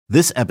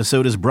This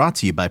episode is brought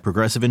to you by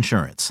Progressive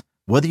Insurance.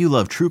 Whether you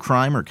love true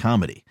crime or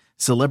comedy,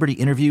 celebrity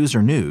interviews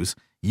or news,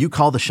 you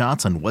call the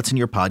shots on what's in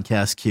your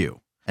podcast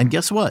queue. And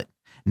guess what?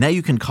 Now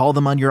you can call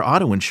them on your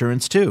auto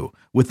insurance too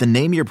with the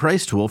Name Your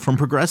Price tool from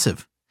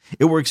Progressive.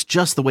 It works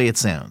just the way it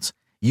sounds.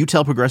 You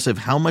tell Progressive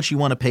how much you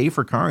want to pay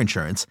for car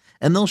insurance,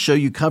 and they'll show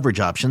you coverage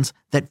options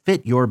that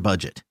fit your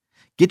budget.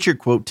 Get your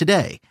quote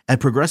today at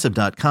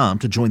Progressive.com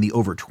to join the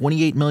over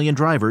 28 million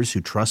drivers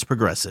who trust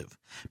Progressive.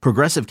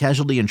 Progressive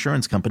Casualty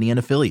Insurance Company and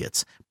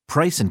Affiliates.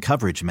 Price and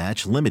coverage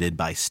match limited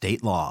by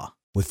state law.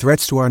 With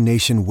threats to our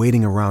nation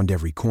waiting around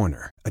every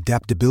corner,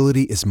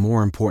 adaptability is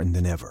more important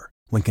than ever.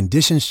 When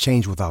conditions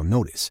change without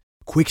notice,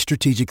 quick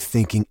strategic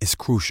thinking is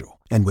crucial.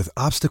 And with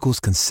obstacles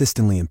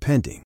consistently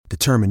impending,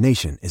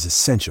 determination is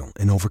essential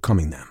in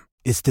overcoming them.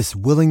 It's this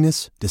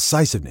willingness,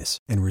 decisiveness,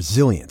 and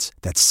resilience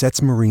that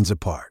sets Marines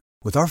apart.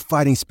 With our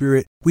fighting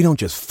spirit, we don't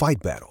just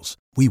fight battles,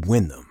 we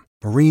win them.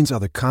 Marines are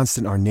the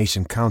constant our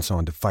nation counts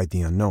on to fight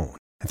the unknown.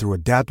 And through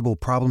adaptable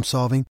problem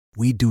solving,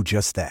 we do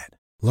just that.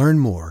 Learn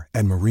more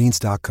at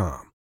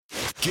marines.com.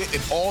 Get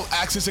an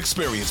all-access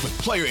experience with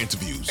player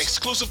interviews,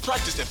 exclusive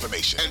practice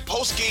information, and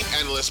post-game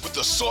analysts with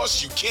the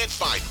sauce you can't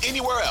find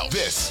anywhere else.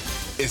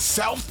 This is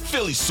South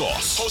Philly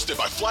Sauce, hosted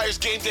by Flyers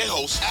game day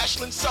host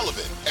Ashlyn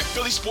Sullivan and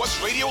Philly sports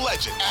radio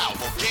legend Al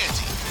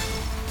Morganti.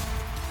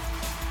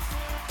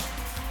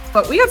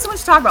 But we had so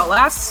much to talk about.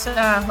 Last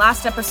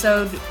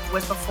episode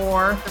was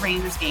before the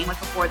Rangers game, was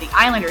before the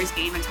Islanders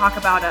game, and talk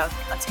about a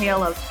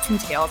tale of two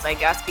tales, I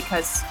guess,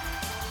 because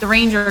the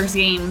Rangers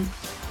game,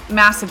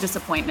 massive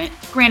disappointment.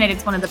 Granted,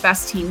 it's one of the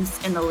best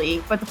teams in the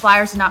league, but the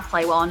Flyers did not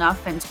play well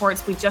enough. And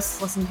Torts, we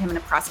just listened to him in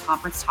a press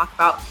conference talk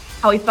about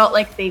how he felt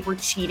like they were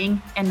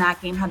cheating in that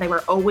game, how they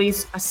were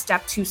always a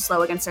step too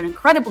slow against an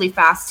incredibly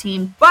fast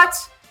team. But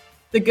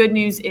the good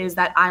news is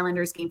that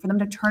Islanders game, for them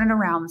to turn it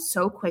around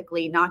so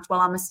quickly, not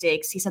dwell on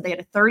mistakes. He said they had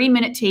a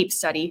 30-minute tape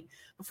study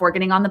before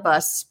getting on the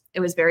bus.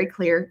 It was very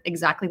clear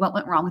exactly what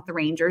went wrong with the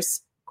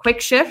Rangers. Quick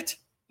shift,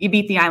 you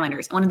beat the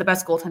Islanders, one of the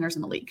best goaltenders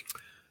in the league.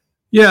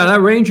 Yeah, that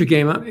Ranger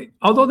game,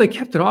 although they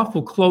kept it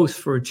awful close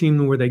for a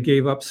team where they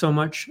gave up so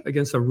much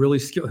against a really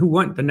skilled, who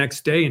went the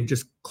next day and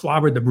just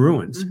clobbered the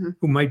Bruins,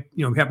 who might,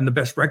 having the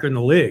best record in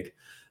the league.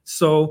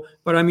 So,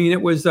 but I mean,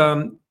 it was,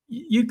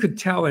 you could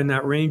tell in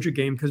that Ranger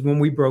game, because when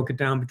we broke it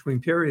down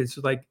between periods,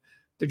 like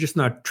they're just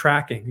not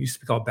tracking. It used to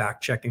be called back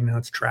checking. Now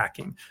it's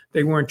tracking.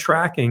 They weren't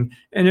tracking.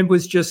 And it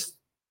was just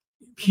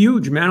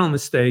huge mental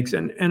mistakes.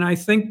 And I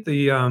think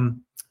the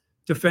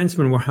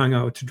defensemen were hung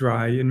out to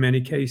dry in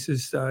many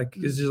cases.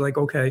 Because it's like,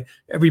 okay,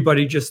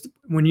 everybody just,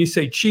 when you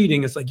say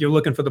cheating, it's like you're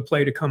looking for the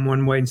play to come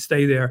one way and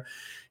stay there.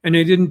 And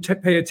they didn't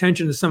pay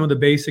attention to some of the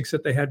basics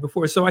that they had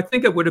before. So I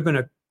think it would have been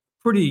a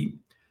pretty,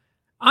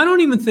 I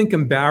don't even think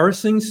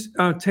embarrassing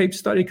tape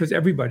study, because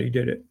everybody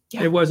did it.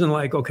 Yeah. It wasn't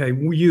like, okay,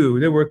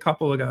 there were a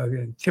couple of guys.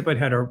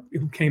 Tippett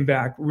who came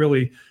back,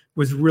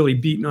 was really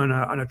beaten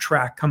on a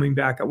track coming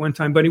back at one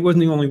time, but he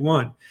wasn't the only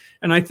one.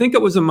 And I think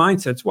it was a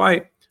mindset. It's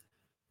why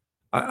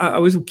I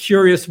was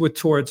curious with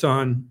Torts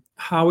on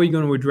how are you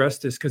going to address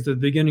this? Because at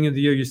the beginning of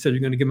the year, you said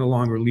you're going to give him a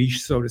longer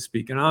leash, so to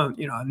speak. And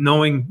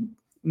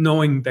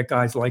knowing that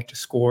guys like to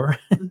score,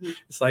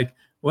 it's like,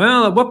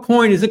 well, at what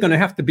point is it going to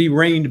have to be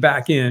reined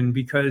back in?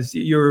 Because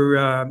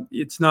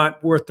it's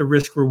not worth the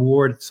risk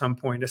reward at some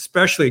point,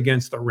 especially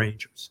against the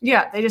Rangers.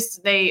 Yeah,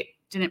 they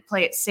didn't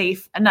play it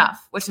safe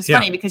enough, which is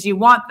funny because you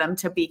want them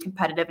to be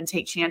competitive and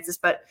take chances,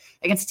 but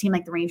against a team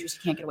like the Rangers,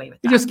 you can't get away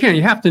with that. You just can't.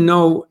 You have to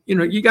know,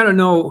 you got to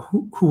know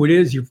who it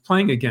is you're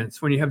playing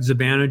against. When you have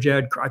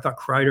Zibanejad, I thought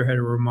Kreider had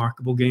a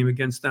remarkable game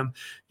against them.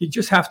 You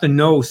just have to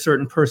know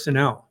certain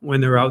personnel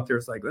when they're out there.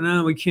 It's like,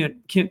 no, we can't,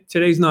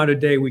 today's not a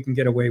day we can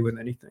get away with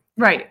anything.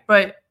 Right.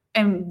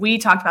 And we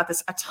talked about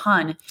this a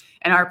ton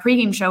in our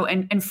pregame show,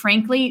 and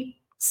frankly,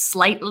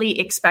 slightly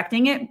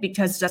expecting it,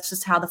 because that's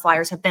just how the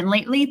Flyers have been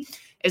lately.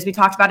 Is we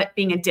talked about it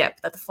being a dip,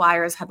 that the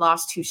Flyers had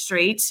lost 2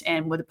 straight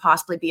and would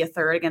possibly be a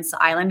third against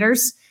the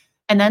Islanders.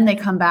 And then they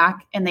come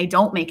back and they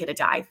don't make it a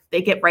dive.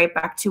 They get right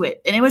back to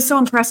it. And it was so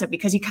impressive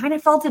because you kind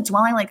of felt it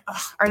dwelling like,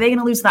 are they going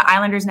to lose to the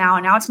Islanders now?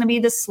 And now it's going to be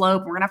this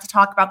slope. And we're going to have to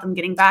talk about them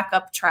getting back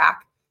up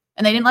track.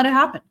 And they didn't let it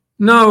happen.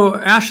 No,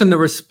 Ashton, the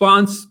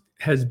response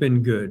has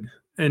been good.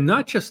 And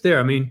not just there.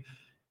 I mean,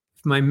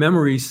 if my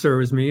memory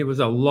serves me, it was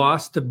a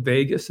loss to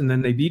Vegas and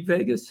then they beat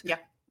Vegas. Yeah.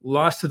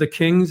 Lost to the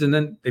Kings, and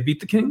then they beat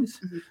the Kings.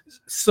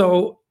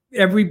 So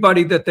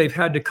everybody that they've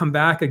had to come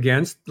back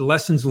against, the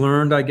lessons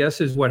learned, I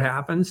guess, is what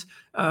happens.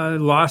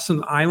 Lost on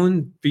the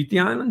Island, beat the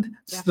Island.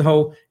 Yeah.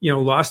 So,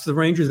 lost to the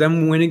Rangers,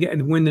 then win again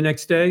and win the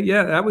next day.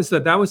 Yeah, that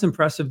was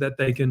impressive that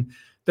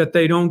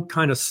they don't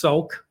kind of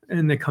sulk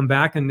and they come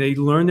back and they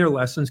learn their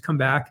lessons, come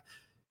back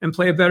and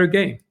play a better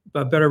game,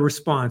 a better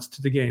response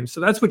to the game. So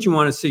that's what you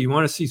want to see. You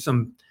want to see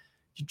some.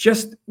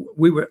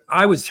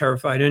 I was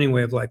terrified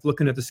anyway of like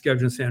looking at the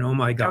schedule and saying, oh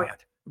my God,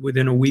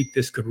 within a week,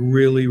 this could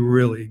really,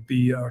 really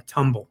be a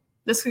tumble.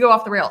 This could go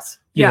off the rails.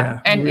 Yeah.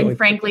 And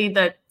frankly,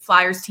 the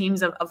Flyers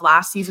teams of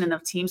last season and the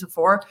teams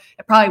before,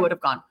 it probably would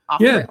have gone off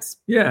the rails.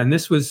 Yeah. And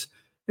this was,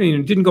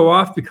 it didn't go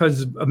off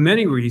because of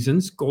many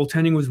reasons.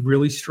 Goaltending was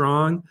really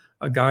strong.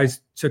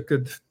 Guys took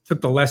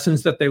the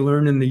lessons that they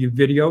learned in the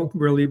video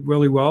really,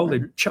 really well.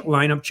 The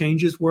lineup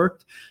changes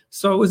worked.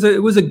 So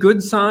it was a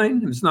good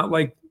sign. It's not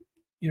like,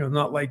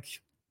 not like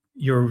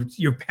you're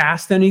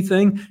past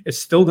anything. It's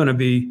still going to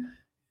be,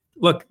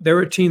 look, they're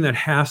a team that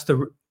has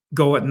to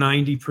go at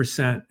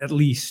 90% at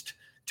least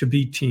to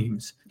beat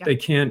teams.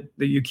 Yeah.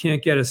 You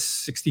can't get a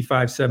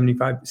 65,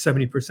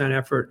 70%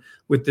 effort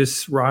with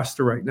this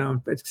roster right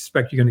now. I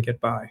expect you're going to get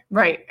by.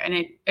 Right. And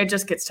it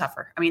just gets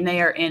tougher. I mean,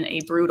 they are in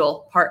a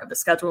brutal part of the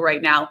schedule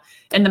right now.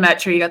 In the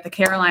Metro, you got the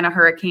Carolina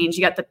Hurricanes,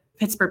 you got the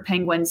Pittsburgh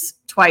Penguins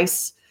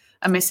twice.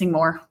 I'm missing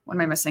more. What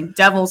am I missing?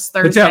 Devils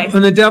Thursday.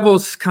 And the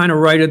Devils kind of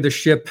righted the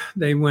ship.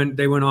 They went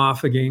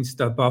off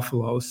against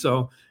Buffalo.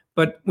 So,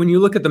 but when you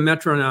look at the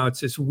Metro now,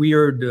 it's this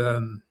weird.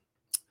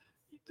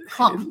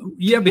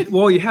 Yeah, but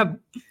you have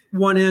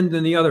one end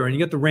and the other, and you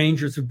get the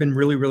Rangers who've been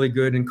really, really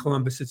good, and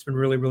Columbus it's been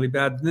really, really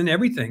bad. And then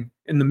everything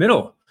in the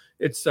middle,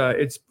 it's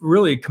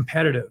really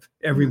competitive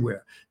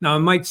everywhere. Now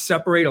it might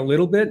separate a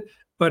little bit,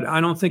 but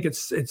I don't think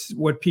it's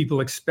what people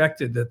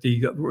expected.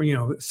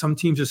 That some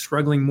teams are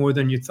struggling more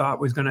than you thought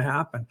was going to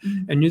happen,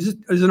 and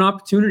there's an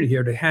opportunity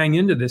here to hang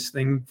into this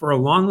thing for a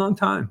long, long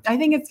time. I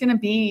think it's going to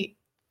be.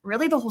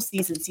 Really, the whole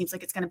season seems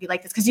like it's going to be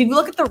like this because you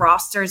look at the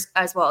rosters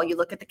as well. You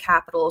look at the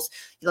Capitals,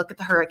 you look at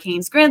the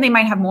Hurricanes. Granted, they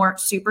might have more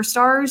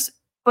superstars,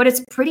 but it's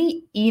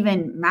pretty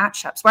even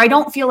matchups where I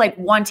don't feel like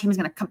one team is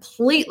going to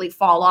completely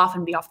fall off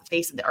and be off the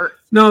face of the earth.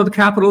 No, the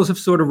Capitals have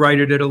sort of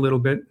righted it a little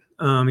bit,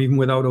 even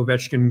without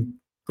Ovechkin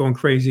going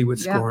crazy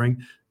with scoring.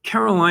 Yeah.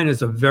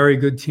 Carolina's a very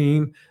good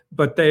team,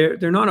 but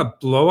they're not a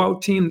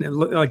blowout team.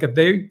 Like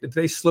if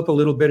they slip a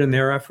little bit in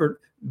their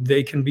effort,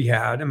 they can be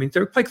had. I mean,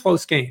 they play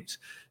close games.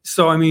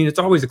 So, I mean, it's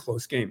always a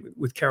close game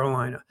with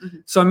Carolina. Mm-hmm.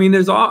 So, I mean,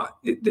 it's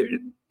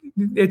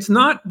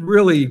not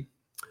really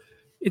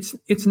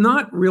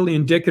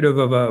indicative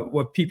of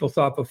what people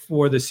thought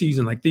before the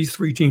season. Like these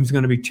three teams are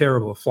going to be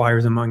terrible,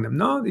 Flyers among them.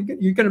 No,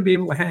 you're going to be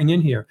able to hang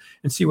in here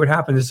and see what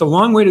happens. It's a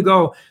long way to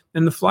go.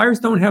 And the Flyers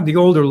don't have the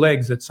older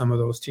legs that some of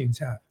those teams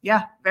have.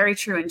 Yeah, very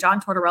true. And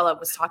John Tortorella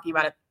was talking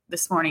about it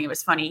this morning. It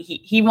was funny.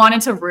 He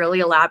wanted to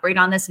really elaborate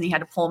on this and he had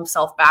to pull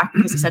himself back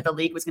because he said the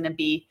league was going to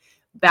be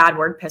bad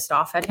word pissed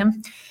off at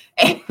him.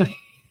 And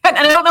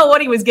I don't know what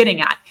he was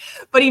getting at,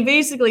 but he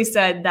basically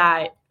said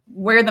that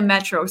where the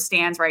Metro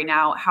stands right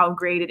now, how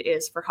great it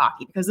is for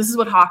hockey, because this is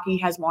what hockey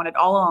has wanted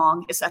all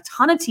along. It's a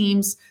ton of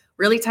teams,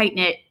 really tight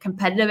knit,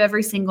 competitive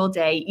every single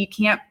day. You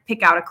can't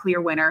pick out a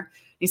clear winner.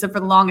 He said for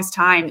the longest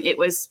time, it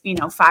was,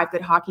 5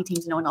 good hockey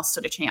teams. No one else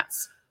stood a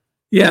chance.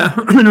 Yeah.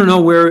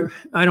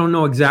 I don't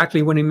know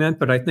exactly what he meant,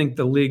 but I think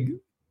the league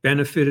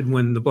benefited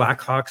when the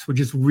Blackhawks were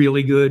just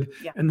really good,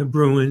 and the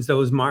Bruins,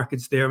 those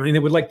markets there. I mean, they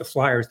would like the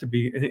Flyers to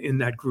be in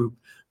that group.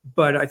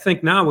 But I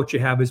think now what you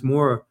have is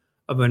more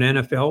of an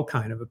NFL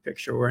kind of a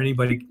picture where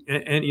anybody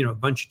and a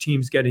bunch of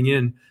teams getting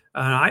in.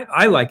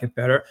 I like it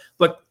better.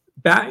 But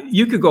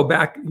you could go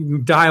back,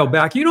 dial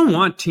back. You don't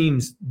want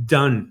teams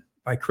done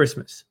by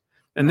Christmas.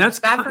 And that's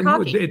bad for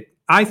hockey.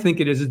 I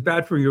think it is. It's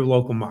bad for your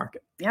local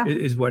market. Yeah.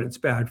 Is what it's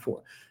bad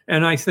for.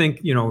 And I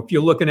think, if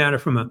you're looking at it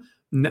from a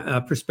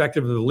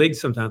perspective of the league,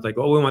 sometimes like,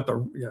 we want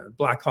the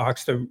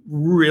Blackhawks to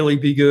really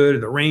be good, or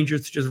the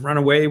Rangers to just run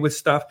away with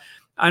stuff.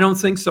 I don't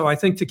think so. I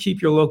think to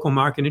keep your local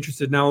market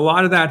interested. Now, a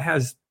lot of that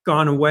has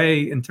gone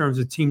away in terms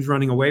of teams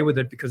running away with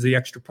it because of the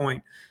extra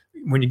point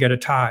when you get a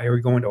tie or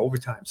you go into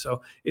overtime.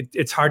 So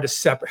it's harder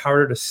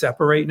to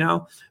separate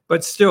now.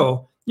 But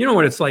still, you know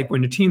what it's like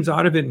when the team's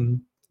out of it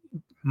in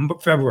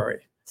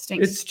February.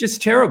 Stinks. It's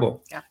just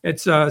terrible. Yeah.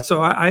 It's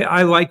so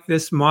I like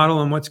this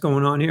model and what's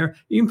going on here,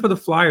 even for the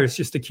Flyers,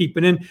 just to keep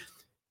it in,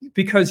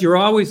 because you're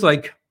always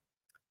like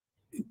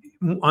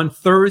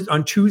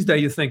on Tuesday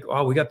you think,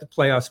 we got the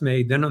playoffs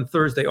made. Then on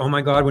Thursday, oh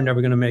my God, we're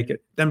never going to make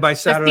it. Then by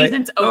Saturday,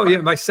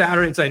 by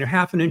Saturday it's like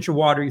half an inch of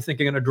water. You think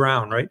you're going to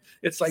drown, right?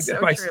 It's like so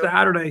by true.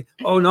 Saturday,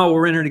 oh no,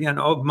 we're in it again.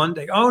 Oh,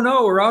 Monday, oh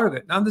no, we're out of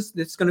it. Now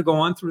it's going to go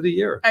on through the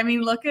year. I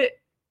mean, look at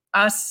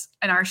us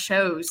and our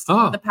shows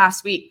the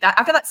past week.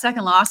 After that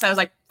second loss, I was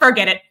like,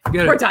 forget it.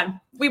 We're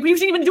done. We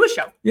shouldn't even do a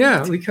show.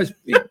 Yeah,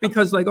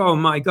 because like, oh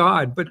my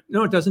God. But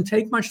no, it doesn't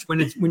take much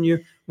when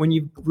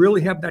you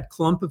really have that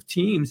clump of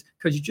teams,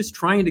 because you're just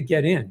trying to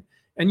get in.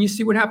 And you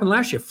see what happened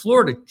last year.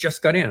 Florida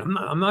just got in.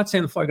 I'm not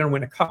saying the Flyers are going to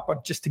win a cup,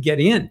 but just to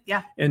get in.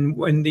 Yeah. And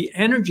when the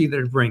energy that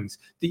it brings,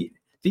 the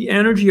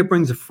energy it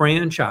brings a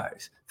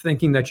franchise,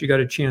 thinking that you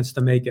got a chance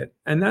to make it.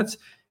 And that's,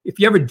 if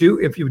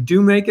you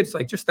do make it, it's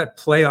like just that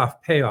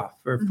playoff payoff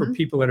for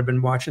people that have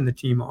been watching the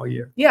team all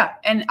year. Yeah.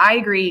 And I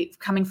agree,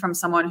 coming from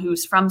someone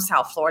who's from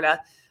South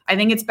Florida, I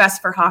think it's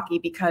best for hockey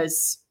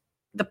because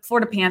the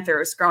Florida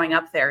Panthers growing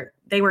up there,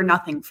 they were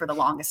nothing for the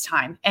longest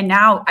time. And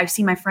now I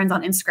see my friends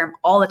on Instagram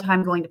all the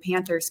time going to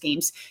Panthers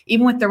games,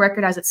 even with the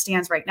record as it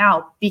stands right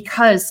now,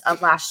 because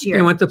of last year.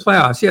 They went to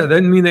playoffs. Yeah.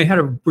 They had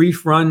a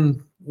brief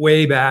run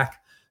way back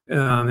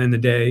in the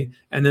day,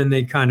 and then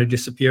they kind of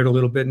disappeared a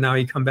little bit. Now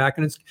you come back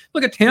and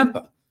look at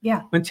Tampa.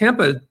 Yeah. When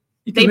Tampa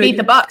They beat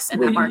the Bucks in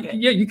that market.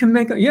 Yeah, you can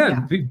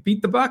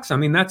beat the Bucks. I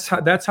mean, that's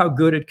how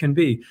good it can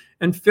be.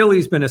 And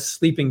Philly's been a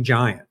sleeping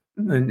giant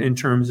in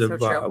terms of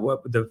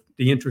what the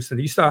interest that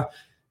you saw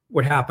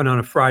what happened on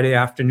a Friday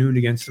afternoon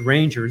against the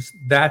Rangers.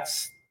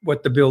 That's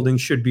what the building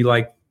should be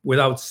like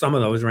without some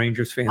of those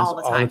Rangers fans all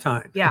the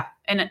time. Yeah,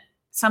 and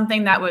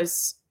something that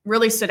was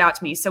really stood out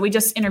to me. So we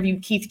just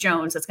interviewed Keith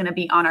Jones. That's going to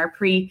be on our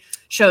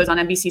pre-shows on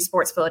NBC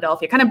Sports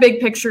Philadelphia. Kind of big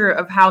picture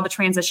of how the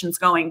transition's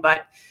going,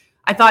 but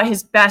I thought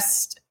his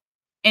best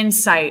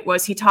insight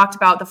was he talked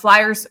about the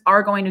Flyers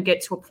are going to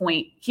get to a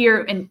point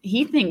here, and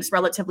he thinks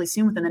relatively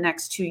soon within the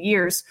next 2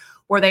 years,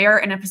 where they are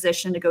in a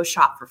position to go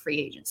shop for free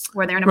agents,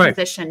 where they're in a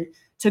position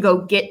to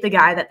go get the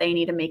guy that they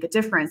need to make a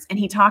difference. And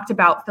he talked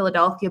about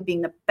Philadelphia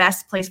being the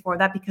best place for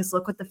that because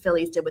look what the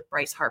Phillies did with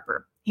Bryce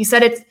Harper. He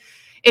said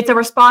it's a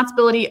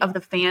responsibility of the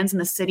fans in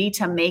the city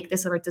to make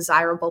this a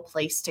desirable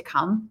place to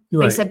come.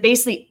 Right. They said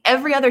basically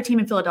every other team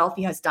in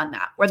Philadelphia has done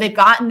that, where they've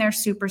gotten their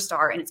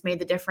superstar and it's made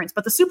the difference.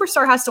 But the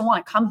superstar has to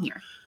want to come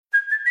here.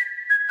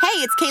 Hey,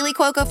 it's Kaylee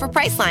Cuoco for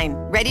Priceline.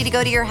 Ready to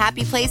go to your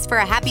happy place for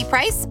a happy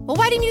price? Well,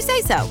 why didn't you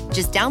say so?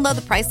 Just download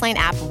the Priceline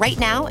app right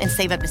now and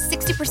save up to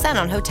 60%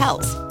 on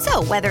hotels.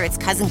 So whether it's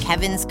Cousin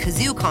Kevin's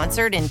Kazoo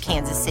Concert in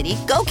Kansas City,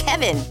 go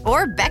Kevin,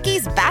 or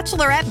Becky's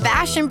Bachelorette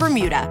Bash in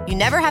Bermuda, you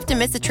never have to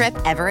miss a trip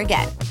ever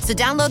again. So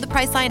download the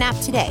Priceline app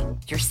today.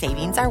 Your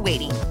savings are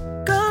waiting.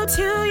 Go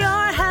to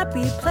your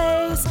happy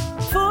place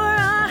for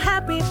a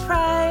happy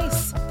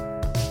price.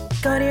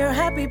 Go to your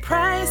happy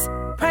price,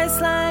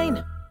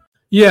 Priceline.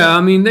 Yeah,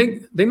 I mean,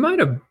 they might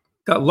have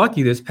got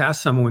lucky this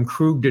past summer when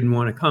Krug didn't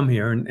want to come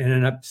here and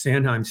ended up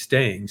Sanheim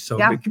staying. So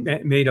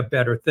it made a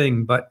better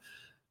thing. But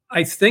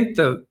I think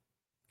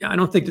I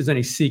don't think there's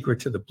any secret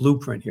to the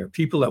blueprint here.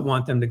 People that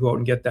want them to go out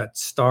and get that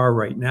star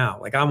right now.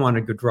 Like I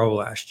wanted Gaudreau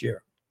last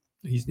year.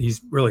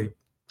 He's really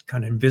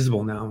kind of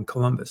invisible now in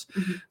Columbus.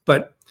 Mm-hmm.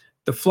 But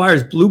the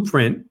Flyers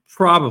blueprint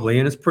probably,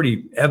 and it's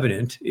pretty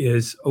evident,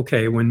 is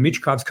okay when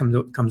Michkov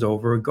comes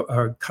over,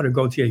 or Cutter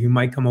Gauthier, who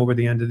might come over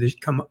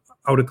come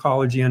out of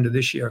college the end of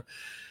this year.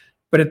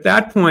 But at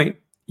that point,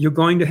 you're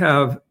going to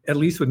have, at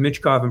least with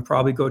Michkov and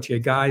probably Gauthier,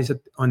 guys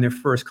on their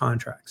first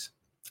contracts.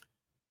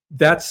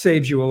 That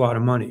saves you a lot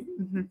of money.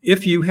 Mm-hmm.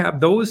 If you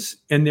have those,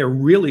 and they're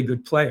really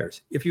good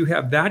players, if you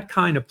have that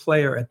kind of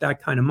player at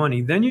that kind of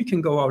money, then you can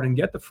go out and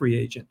get the free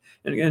agent.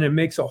 And again, it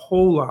makes a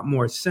whole lot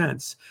more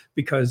sense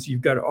because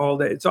you've got all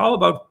that. It's all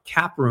about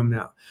cap room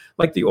now.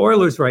 Like the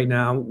Oilers right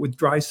now with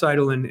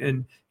Draisaitl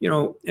and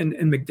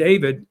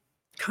McDavid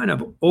kind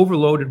of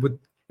overloaded with,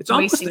 it's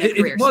almost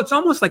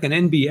like an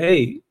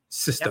NBA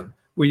system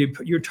where you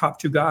put your top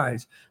two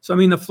guys. So, I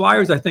mean, the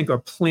Flyers, I think, are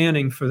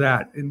planning for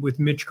that. And with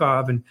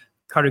Michkov and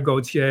Cutter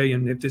Gauthier,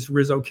 and if this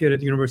Rizzo kid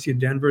at the University of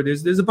Denver,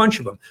 there's a bunch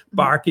of them.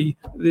 Barkey,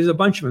 there's a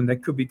bunch of them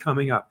that could be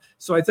coming up.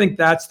 So I think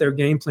that's their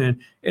game plan.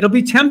 It'll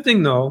be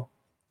tempting though,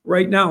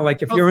 right now.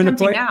 Like if you're in the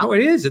play,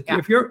 it is.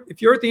 If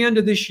you're at the end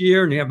of this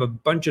year and you have a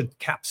bunch of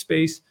cap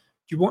space,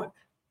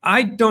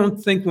 I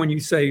don't think when you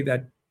say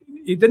that,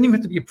 it doesn't even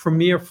have to be a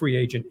premier free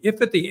agent.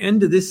 If at the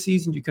end of this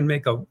season you can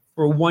make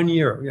for 1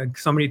 year, like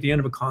somebody at the end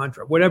of a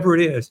contract, whatever it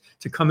is,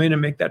 to come in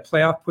and make that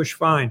playoff push,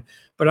 fine.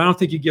 But I don't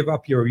think you give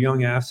up your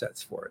young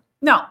assets for it.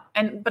 No,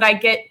 but I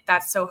get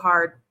that's so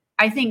hard.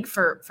 I think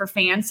for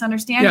fans to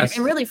understand,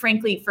 and really,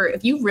 frankly,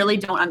 if you really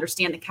don't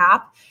understand the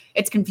cap,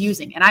 it's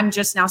confusing. And I'm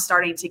just now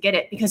starting to get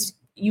it because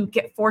you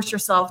force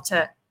yourself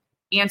to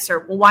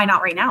answer, well, why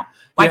not right now?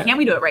 Why can't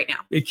we do it right now?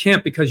 It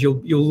can't, because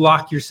you'll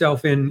lock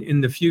yourself in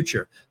the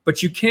future.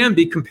 But you can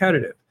be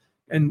competitive.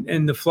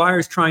 And the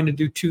Flyers trying to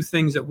do two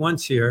things at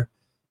once here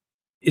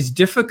is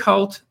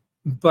difficult,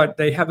 but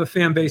they have a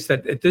fan base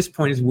that at this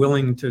point is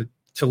willing to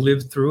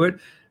live through it.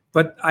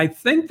 But I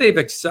think they've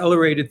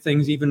accelerated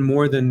things even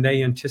more than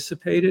they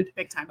anticipated.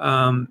 Big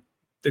time.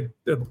 The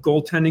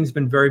goaltending's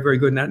been very, very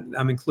good. And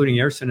I'm including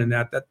Ersson in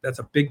that. That's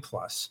a big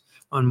plus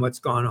on what's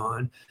gone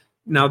on.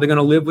 Now they're going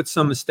to live with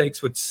some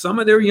mistakes with some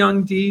of their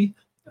young D,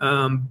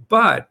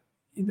 but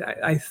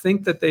I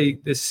think that the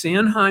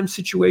Sanheim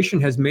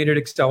situation has made it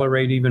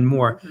accelerate even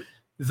more. Mm-hmm.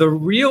 The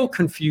real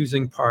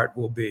confusing part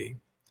will be,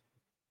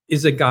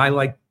 is a guy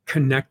like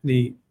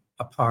Konechny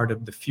a part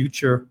of the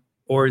future,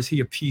 or is he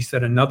a piece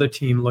that another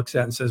team looks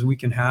at and says we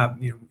can have?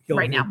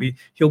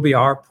 He'll be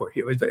our put.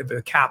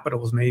 The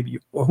Capitals maybe,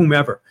 or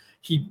whomever.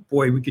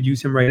 We could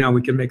use him right now.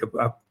 We could make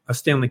a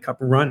Stanley Cup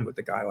run with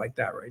a guy like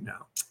that right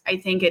now. I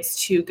think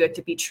it's too good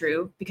to be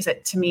true because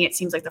to me it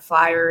seems like the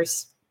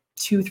Flyers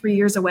 2-3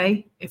 years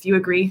away, if you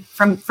agree,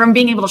 from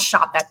being able to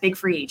shop that big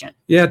free agent.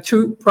 Yeah,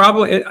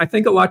 probably. I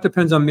think a lot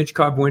depends on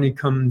Michkov when he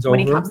comes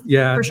over.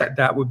 Yeah, for sure.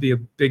 That would be a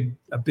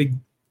big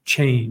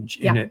change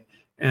in it.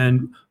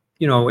 And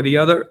the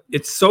other,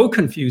 it's so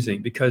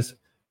confusing because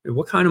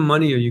what kind of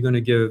money are you going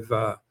to give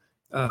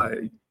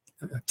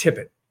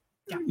Tippett?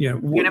 Yeah. You're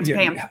going to have to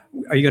pay him.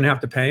 Are you going to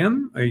have to pay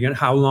him?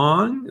 How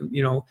long?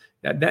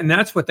 And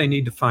that's what they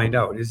need to find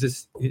out.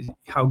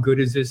 How good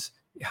is this?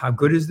 How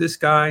good is this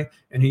guy?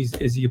 And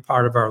is he a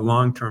part of our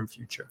long-term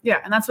future?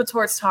 Yeah. And that's what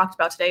Torts talked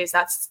about today, is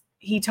that's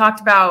he talked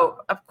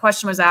about, a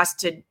question was asked,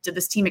 did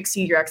this team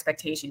exceed your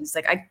expectations?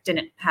 Like, I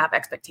didn't have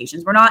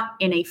expectations. We're not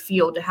in a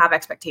field to have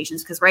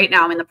expectations, because right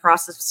now I'm in the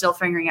process of still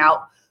figuring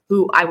out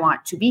who I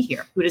want to be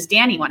here. Who does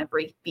Danny want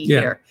to be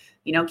here?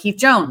 You know, Keith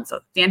Jones,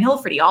 Dan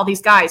Hilferty, all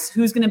these guys,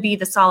 who's going to be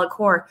the solid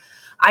core?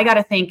 I got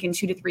to think in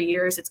 2 to 3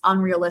 years, it's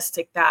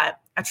unrealistic that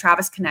a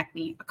Travis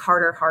Konechny, a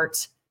Carter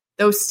Hart,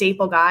 those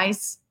staple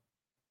guys,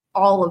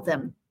 all of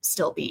them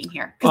still being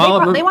here,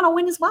 because they want to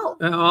win as well.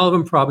 All of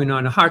them probably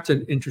not. Hart's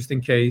an interesting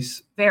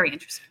case. Very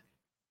interesting.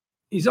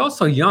 He's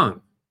also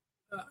young.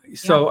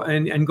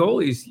 And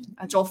goalies.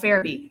 Joel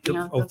Farabee.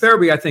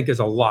 Farabee, I think, is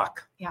a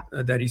lock. Yeah.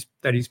 That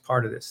he's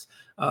part of this.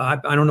 I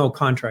don't know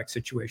contract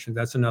situations.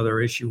 That's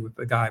another issue. If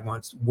the guy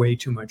wants way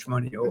too much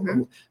money,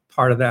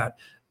 part of that.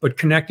 But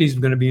Konechny's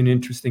going to be an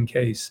interesting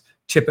case.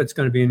 Tippett's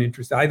going to be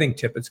I think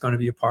Tippett's going to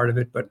be a part of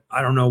it, but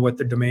I don't know what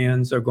the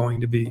demands are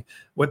going to be,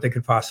 what they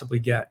could possibly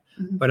get.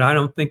 But I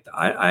don't think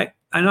I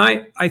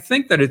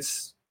think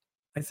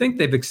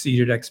they've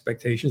exceeded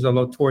expectations,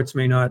 although Torts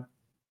may not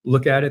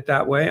look at it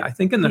that way. I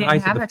think in the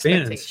eyes of the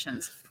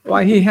fans,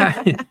 well,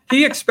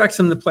 he expects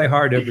them to play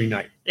hard every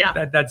night.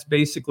 Yeah, that's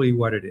basically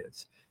what it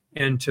is,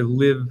 and to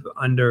live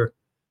under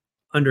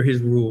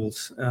his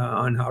rules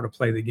on how to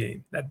play the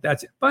game.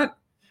 That's it. But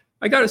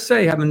I got to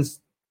say, having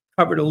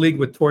covered a league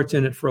with Torts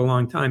in it for a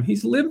long time,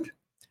 he's lived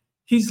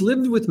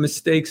with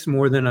mistakes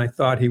more than I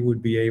thought he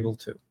would be able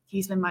to.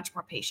 He's been much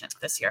more patient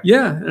this year.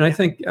 Yeah, and I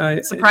think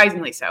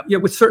surprisingly so. Yeah,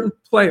 with certain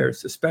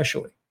players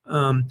especially.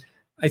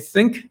 I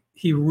think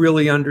he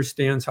really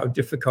understands how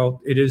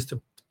difficult it is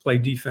to play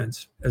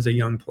defense as a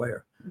young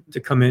player, to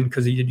come in,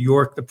 because he did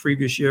York the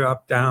previous year,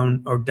 up,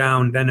 down, or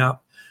down, then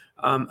up.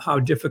 How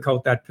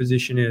difficult that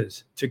position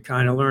is to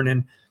kind of learn.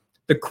 And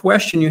the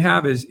question you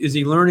have is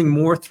he learning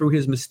more through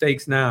his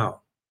mistakes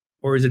now,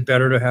 or is it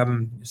better to have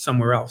him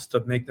somewhere else to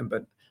make them?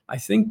 But I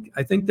think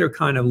they're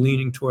kind of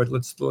leaning toward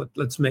let's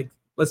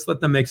let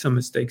them make some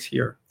mistakes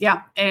here.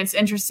 Yeah, and it's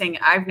interesting.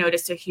 I've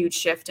noticed a huge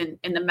shift in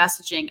the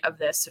messaging of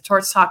this. So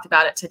Torts talked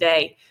about it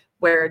today,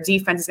 where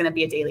defense is going to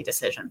be a daily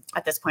decision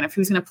at this point of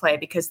who's going to play,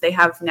 because they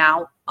have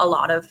now a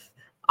lot of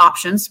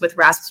options with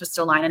Rasmus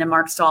Ristolainen and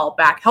Mark Stahl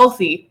back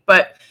healthy.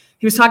 But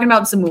he was talking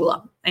about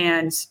Zamula.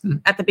 And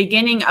at the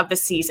beginning of the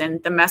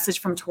season, the message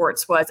from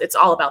Torts was, it's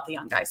all about the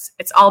young guys.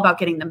 It's all about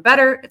getting them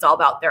better. It's all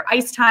about their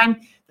ice time.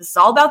 This is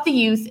all about the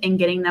youth and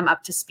getting them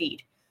up to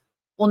speed.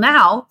 Well,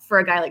 now for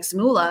a guy like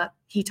Zamula,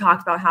 he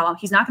talked about how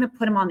he's not going to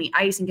put him on the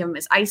ice and give him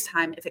his ice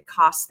time if it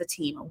costs the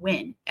team a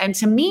win. And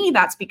to me,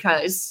 that's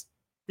because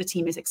the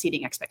team is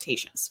exceeding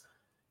expectations.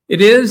 It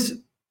is.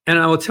 And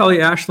I will tell you,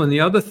 Ashlyn, the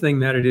other thing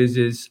that it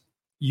is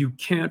you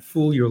can't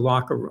fool your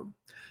locker room.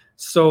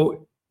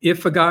 So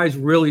if a guy's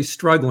really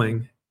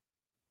struggling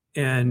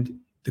and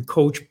the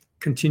coach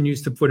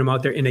continues to put him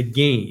out there in a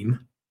game,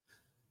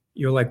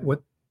 you're like,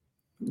 what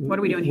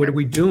are we doing here? What are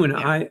we doing?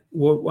 Yeah.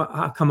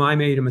 How come I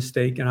made a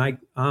mistake and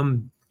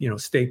I'm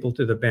stapled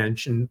to the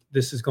bench and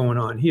this is going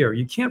on here?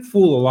 You can't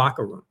fool a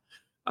locker room.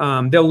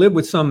 They'll live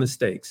with some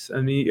mistakes.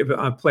 I mean, if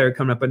a player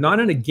coming up, but not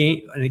in a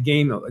game. In a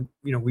game,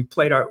 we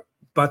played our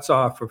butts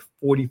off for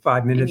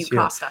 45 minutes. And you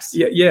cost us.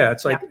 Yeah.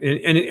 It's like,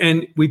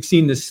 and we've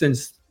seen this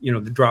since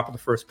the drop of the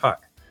first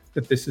puck,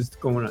 that this is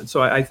going on.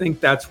 So I think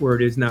that's where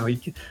it is now.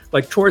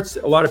 Like Torts,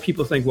 a lot of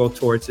people think, well,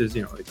 Torts is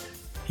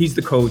he's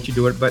the coach, you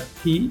do it, but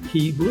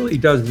he really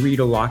does read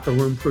a locker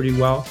room pretty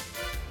well,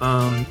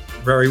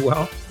 very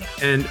well,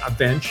 and a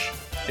bench.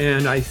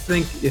 And I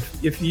think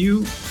if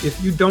you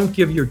don't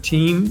give your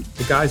team,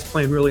 the guys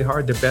playing really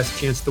hard, the best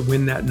chance to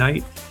win that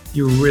night,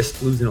 you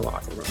risk losing a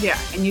locker room. Yeah,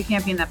 and you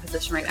can't be in that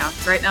position right now.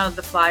 Right now,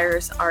 the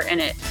Flyers are in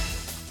it